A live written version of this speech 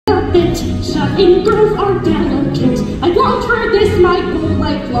delicate. Shut-in girls are delicate. I won't hurt this my whole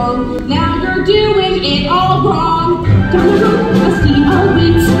life long. Now you're doing it all wrong. Down the road, a steam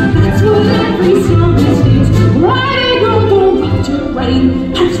awaits. That's what every service needs. Riding on the road to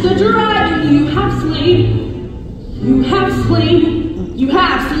rain. Past the dragon you have slain. You have slain. You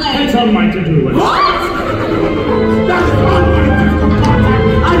have slain. That's all right to do it. What? That's all right to do it.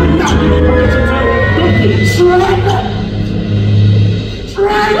 I'm not going to tell you.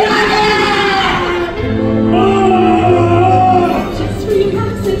 Dragon! Just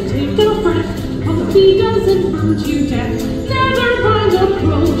relax and take a breath. Hope he doesn't burn you death. Never mind a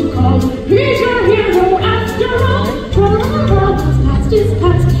protocol. He's your hero after all. Tra-la-la, what's past is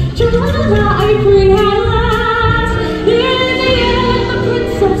past. Tra-la-la, I bring at last. In the end, the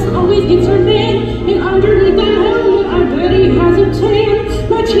princess always gets her man. And underneath that helmet, I bet he has a tan.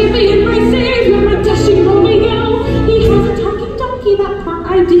 My champion, my savior, my dashing Romeo. He has a talking donkey, that part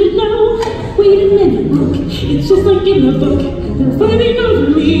I didn't know. Wait a minute, look, it's just like in the book. They're fighting over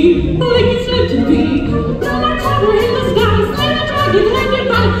me, like it's meant to be. Now my tower in the sky, stand a dragon hanging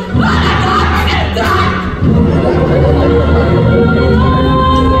by. What a god, we're gonna die!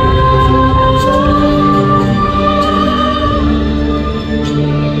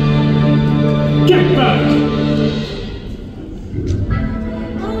 Get back!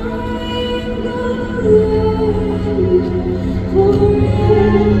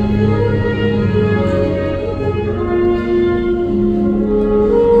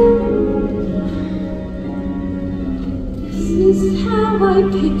 This is how I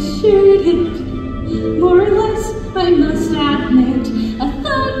pictured it. More or less, I must admit, a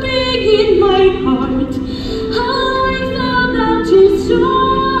thumping in my heart. How I found out to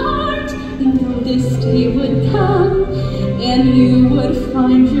start. You know this day would come, and you would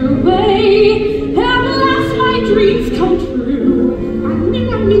find your way. At last my dreams come true. I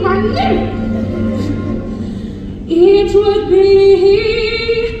knew. It would be